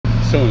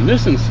So in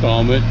this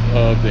installment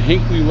of the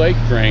Hinckley Lake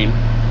drain,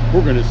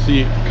 we're going to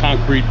see a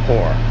concrete pour.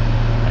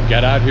 I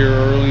got out here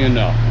early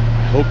enough.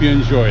 I hope you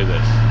enjoy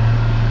this.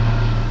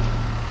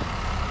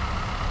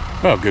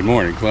 Well, good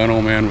morning. Glenn,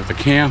 old man with the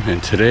cam,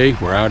 and today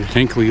we're out at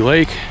Hinckley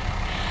Lake,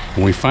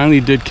 and we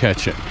finally did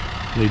catch it.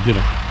 They did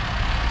a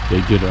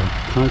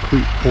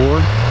concrete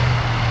pour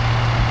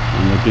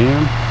on the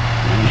dam,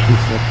 and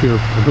he's up here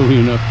early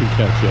enough to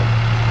catch it.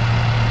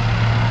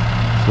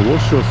 So we'll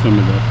show some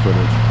of that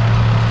footage.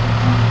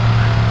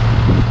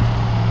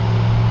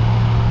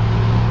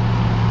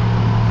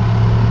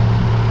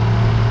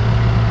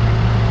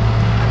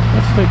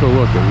 Let's take a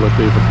look at what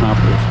they've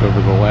accomplished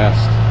over the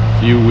last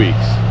few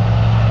weeks.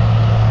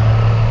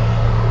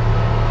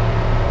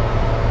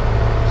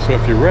 So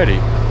if you're ready,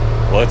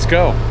 let's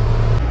go.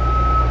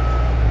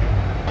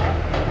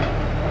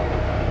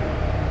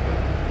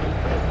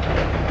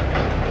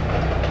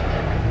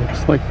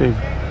 Looks like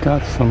they've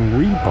got some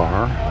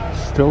rebar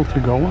still to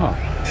go up.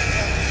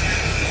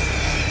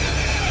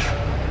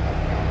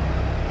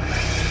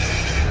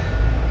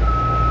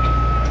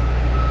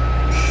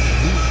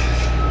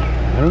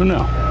 I don't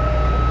know.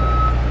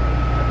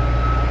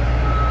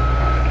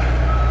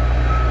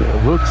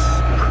 It looks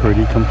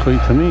pretty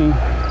complete to me.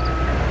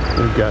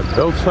 They've got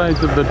both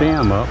sides of the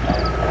dam up.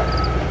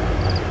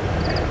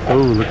 Oh,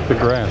 look at the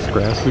grass.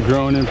 Grass is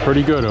growing in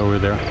pretty good over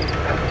there.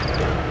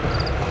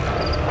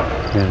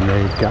 And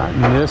they've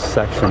gotten this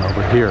section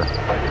over here.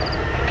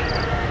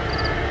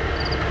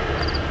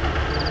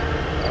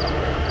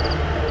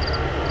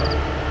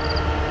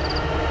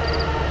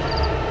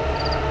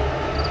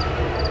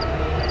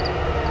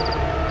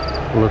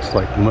 Looks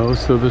like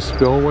most of the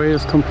spillway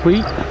is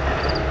complete,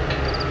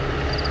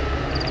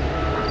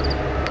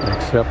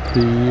 except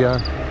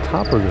the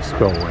top of the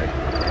spillway.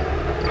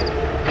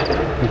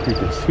 I think you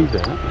can see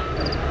that.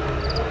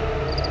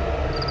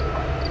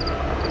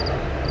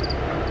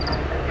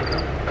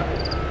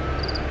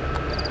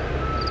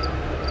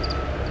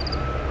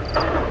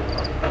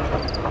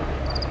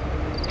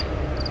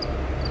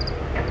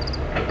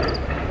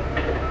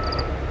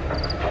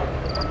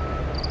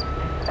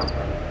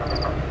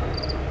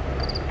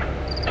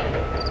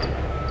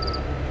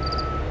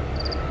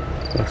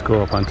 Let's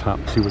go up on top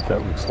and see what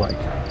that looks like.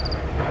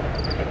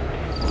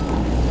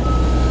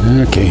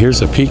 Okay,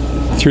 here's a peek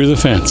through the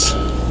fence.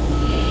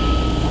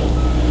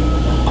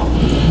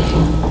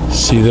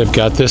 See, they've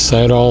got this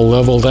side all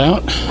leveled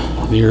out,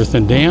 the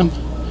earthen dam,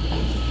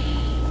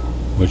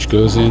 which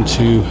goes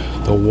into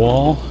the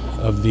wall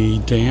of the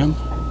dam.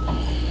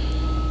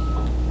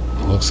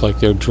 Looks like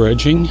they're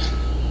dredging.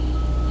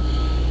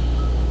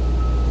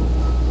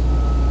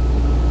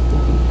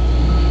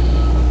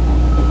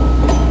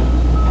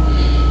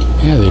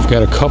 Yeah, they've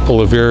got a couple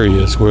of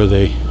areas where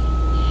they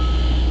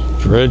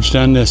dredged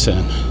on this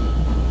end.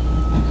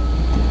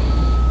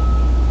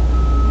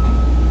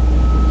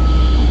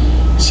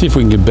 See if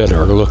we can get a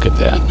better look at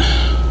that.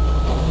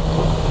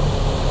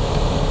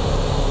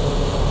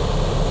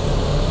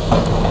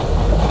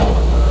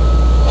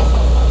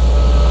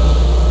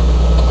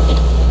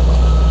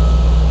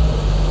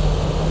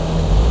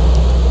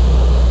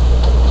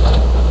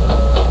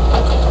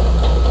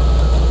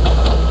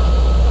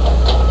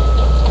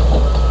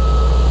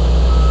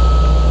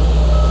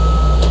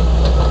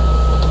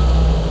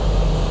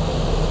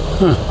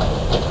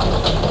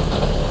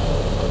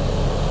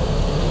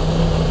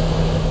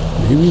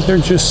 Maybe they're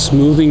just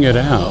smoothing it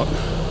out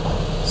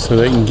so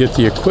they can get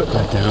the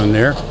equipment down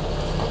there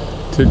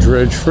to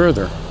dredge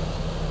further.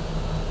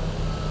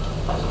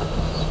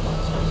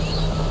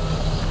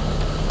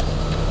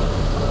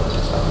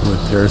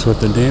 But there's what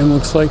the dam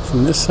looks like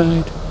from this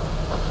side.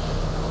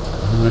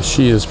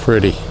 She is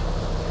pretty.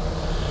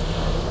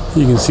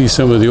 You can see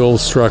some of the old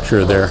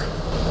structure there.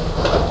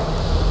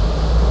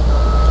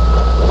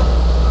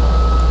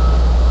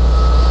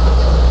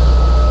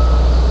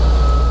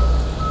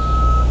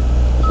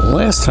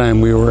 Last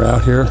time we were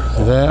out here,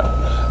 that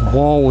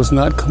wall was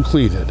not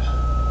completed.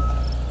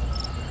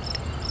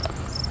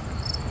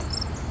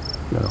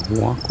 Got a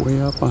walkway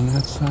up on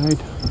that side.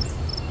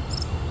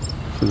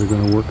 So they're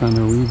going to work on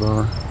the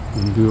rebar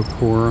and do a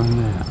pour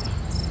on that.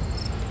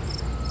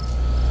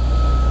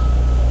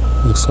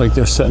 Looks like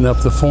they're setting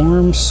up the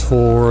forms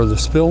for the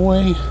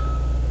spillway.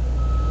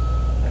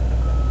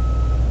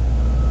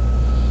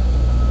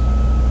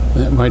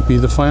 That might be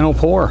the final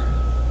pour.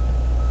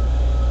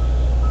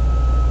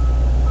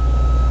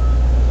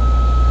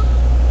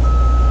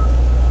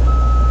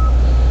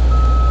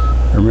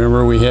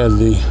 Remember, we had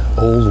the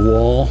old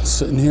wall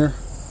sitting here.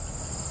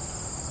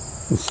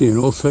 You see an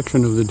old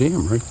section of the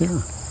dam right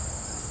there.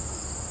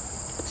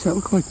 Does that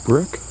look like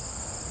brick?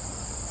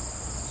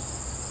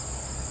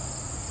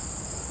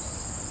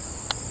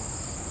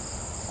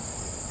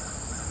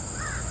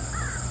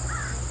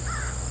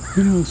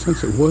 You know,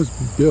 since it was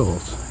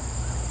built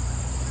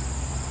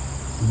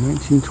in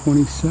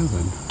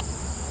 1927,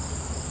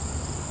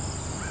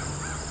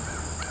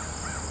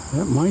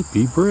 that might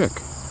be brick.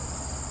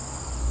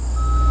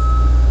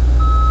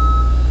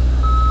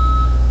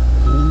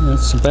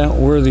 That's about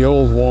where the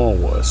old wall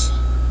was.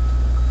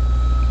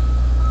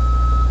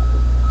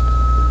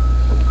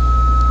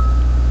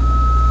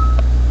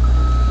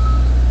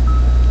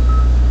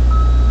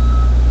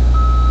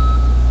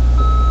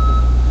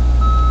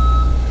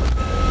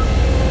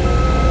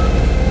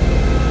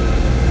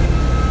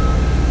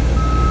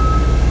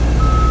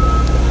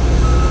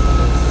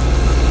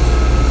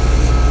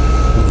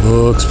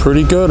 Looks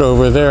pretty good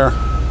over there.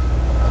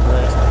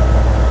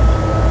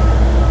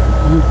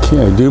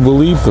 Okay, I do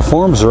believe the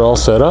forms are all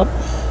set up.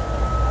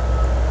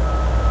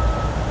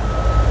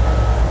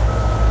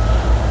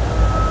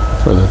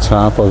 For the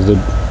top of the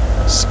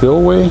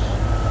spillway.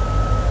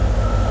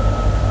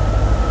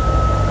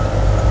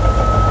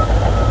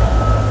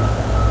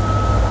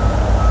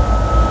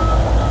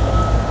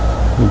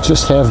 We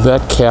just have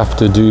that cap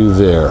to do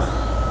there,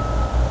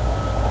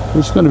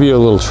 which is going to be a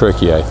little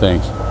tricky, I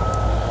think.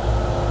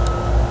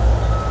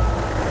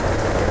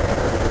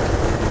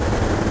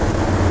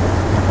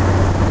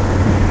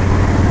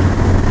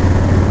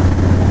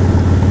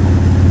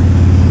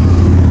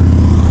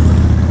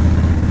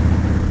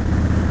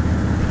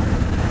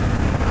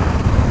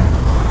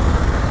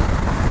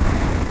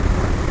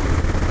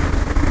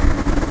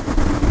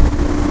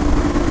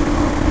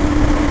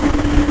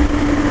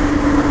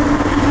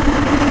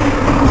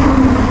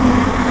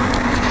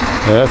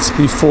 That's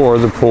before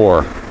the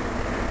pour.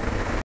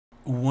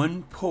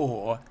 One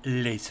pour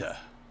later.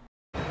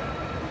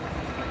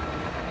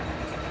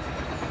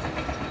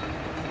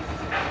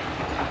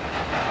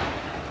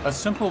 A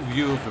simple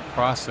view of the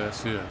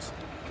process is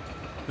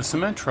the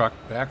cement truck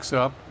backs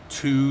up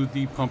to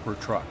the pumper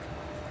truck.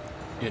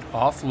 It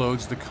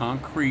offloads the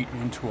concrete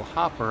into a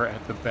hopper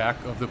at the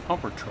back of the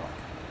pumper truck.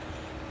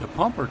 The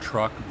pumper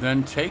truck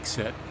then takes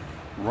it,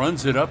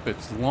 runs it up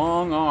its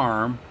long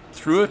arm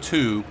through a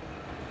tube,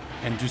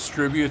 and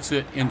distributes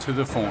it into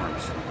the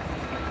forms.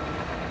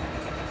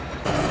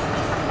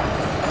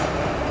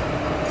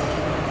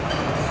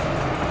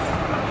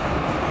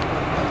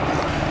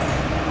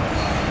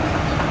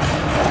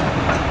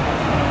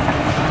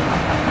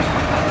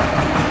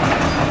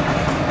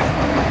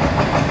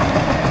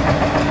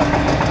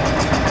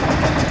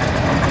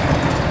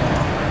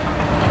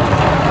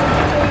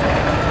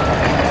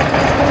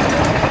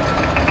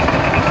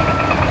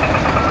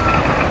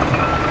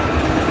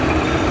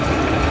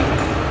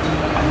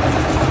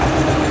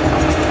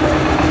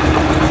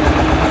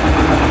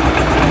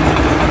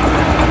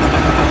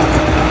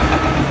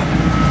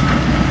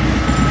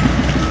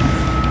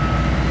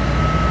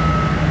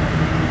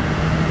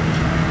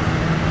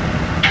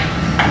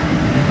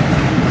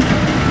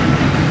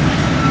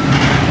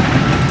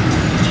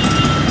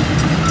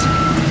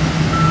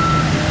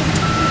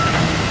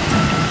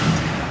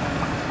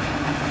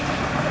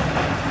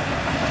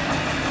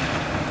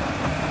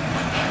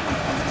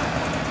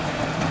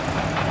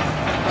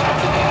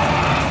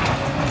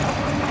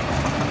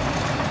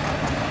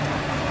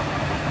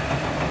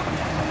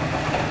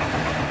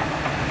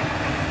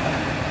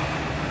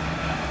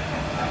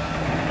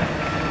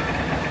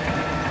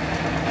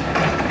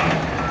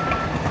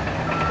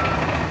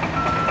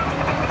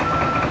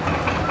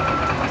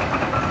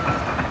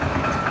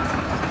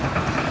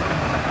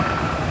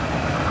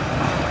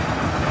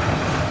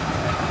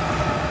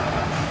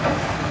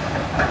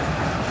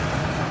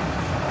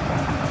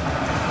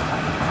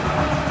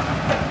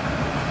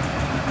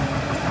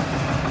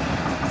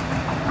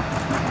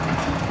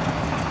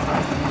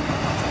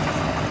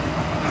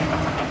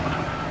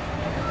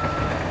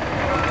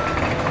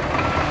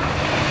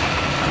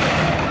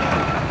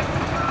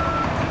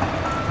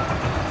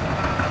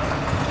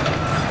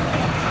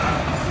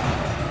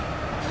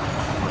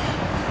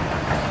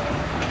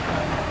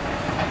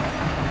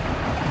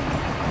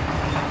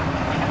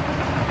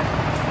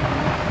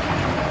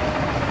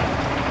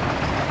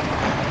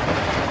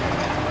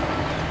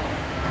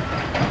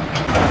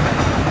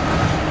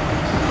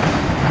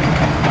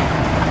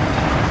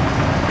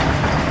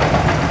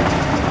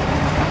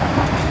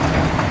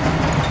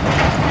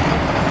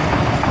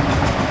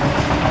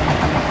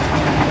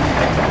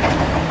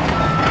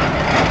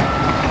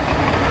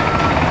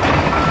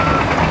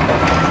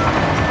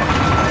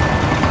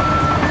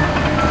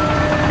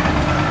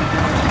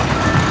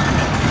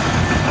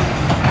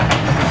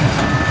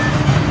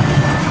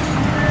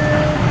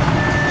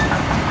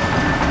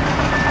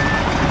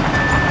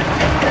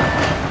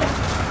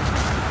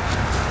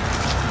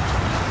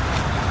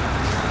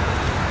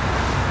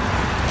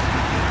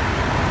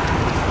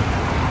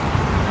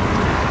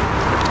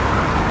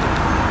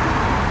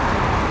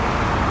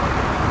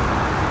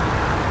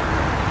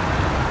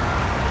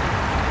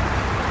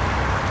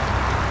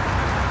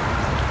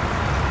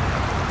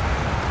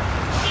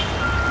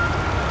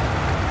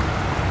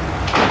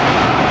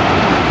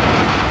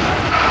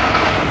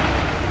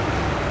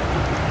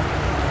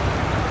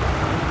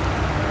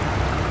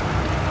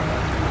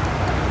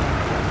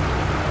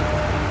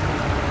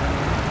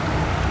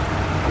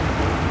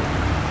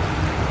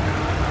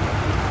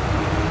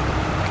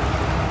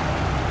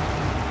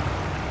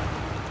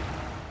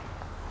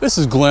 This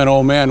is Glenn,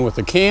 old man with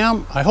the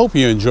cam. I hope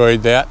you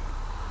enjoyed that.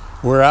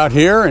 We're out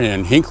here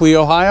in Hinckley,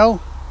 Ohio,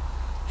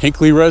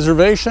 Hinckley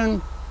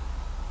Reservation,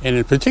 and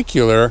in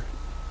particular,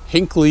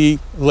 Hinckley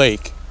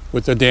Lake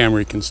with the dam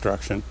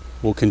reconstruction.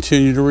 We'll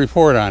continue to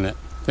report on it.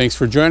 Thanks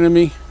for joining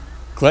me.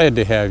 Glad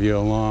to have you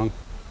along.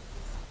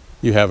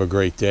 You have a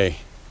great day.